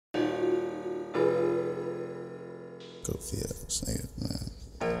Goofy ass niggas, man.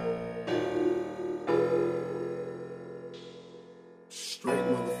 Straight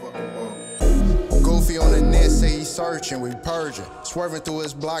motherfucking ball. Goofy on the net, say he searching, we purging. Swerving through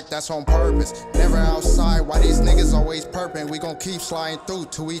his block, that's on purpose. Never outside, why these niggas always perping? We gon' keep sliding through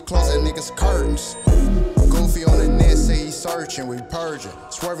till we close that niggas' curtains. Goofy on the net, say he searching, we purging.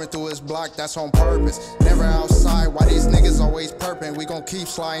 Swerving through his block, that's on purpose. Never outside, why these niggas always perping? We gon' keep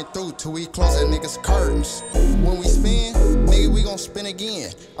sliding through till we close that niggas' curtains. When we spin, nigga, we gon' spin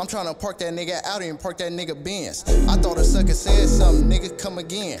again. I'm tryna park that nigga out and park that nigga Benz. I thought a sucker said something, nigga, come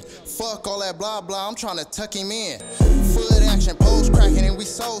again. Fuck all that blah blah, I'm tryna tuck him in. Foot action, pose cracking, and we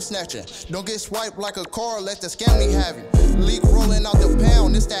soul snatching. Don't get swiped like a car, let the scammy have him. Leek rolling out the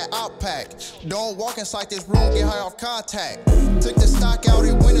pound, it's that out pack. Don't walk inside this room, get high off contact. Took the stock out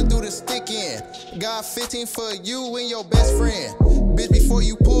and went through the stick in. Got 15 for you and your best friend. Bitch, before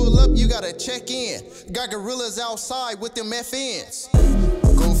you pull up, you gotta check in. Got gorillas outside with them FNs.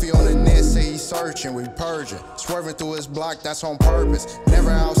 Goofy on the net, say he searching, we purging. Swerving through his block, that's on purpose. Never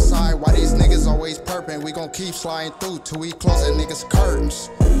outside, why these niggas always perping? We gon' keep sliding through till we close that niggas' curtains.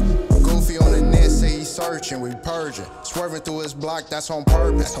 Goofy on the net, say he searching, we purging. Swerving through his block, that's on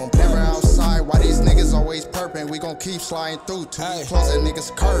purpose. Never outside, why these niggas always perping? We gon' keep sliding through till we close that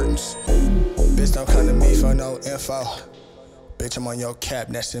niggas' curtains. Bitch, don't come to me for no info. Bitch, I'm on your cap,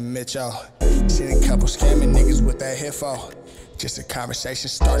 that's in Mitchell. Seen a couple scamming niggas with that hifo. Just a conversation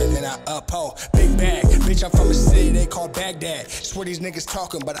started, then I uphold. Big bag, bitch, I'm from a city they call Baghdad. Swear these niggas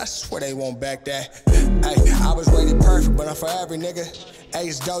talking, but I swear they won't back that. Ay, I was rated perfect, but I'm for every nigga.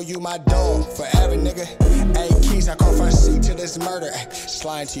 Ace though, you my dog, for every nigga. Ay, keys, I call front seat to this murder. Ay,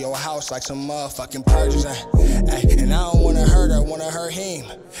 slide into your house like some motherfucking purges. Ay, and I don't wanna hurt her, I wanna hurt him.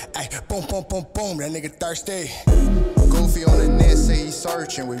 Ay, boom, boom, boom, boom, that nigga thirsty. Goofy on the net, say he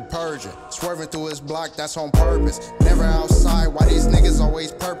searching, we purging. Swerving through his block, that's on purpose. Never outside, why these niggas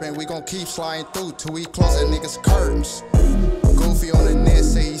always perping? We gon' keep sliding through till we close that niggas' curtains. Goofy on the net,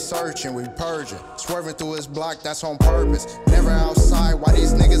 say he searching, we purging. Swerving through his block, that's on purpose. Never outside, why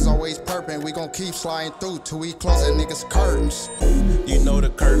these niggas always perping? We gon' keep sliding through till we close that niggas' curtains. You know the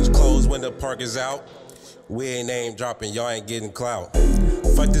curtains close when the park is out. We ain't name dropping, y'all ain't getting clout.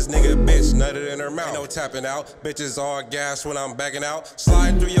 Fuck this nigga bitch, nutted in her mouth. Ain't no tapping out, bitches all gas when I'm backing out.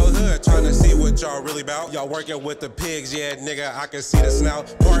 Sliding through your hood, trying to see what y'all really about. Y'all working with the pigs, yeah nigga, I can see the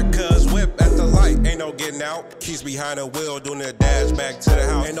snout. Park cuz whip at the light, ain't no getting out. Keys behind the wheel, doing the dash back to the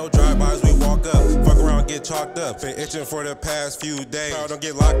house. Ain't no drive-bys, we walk up, fuck around, get chalked up. Been itching for the past few days, don't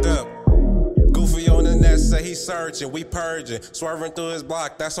get locked up. Goofy on the net, say he searching, we purging. Swerving through his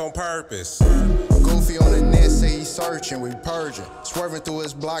block, that's on purpose. Goofy on the net, say he searching, we purging. Swerving through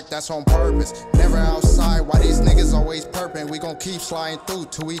his block, that's on purpose. Never outside, why these niggas always perping? We gon' keep sliding through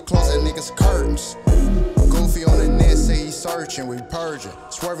till we close that niggas' curtains. Goofy on the net, say he searching, we purging.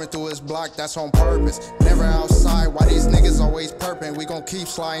 Swerving through his block, that's on purpose. Never outside, why these niggas always perping? We gon' keep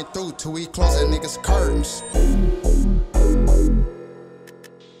sliding through till we close that niggas' curtains.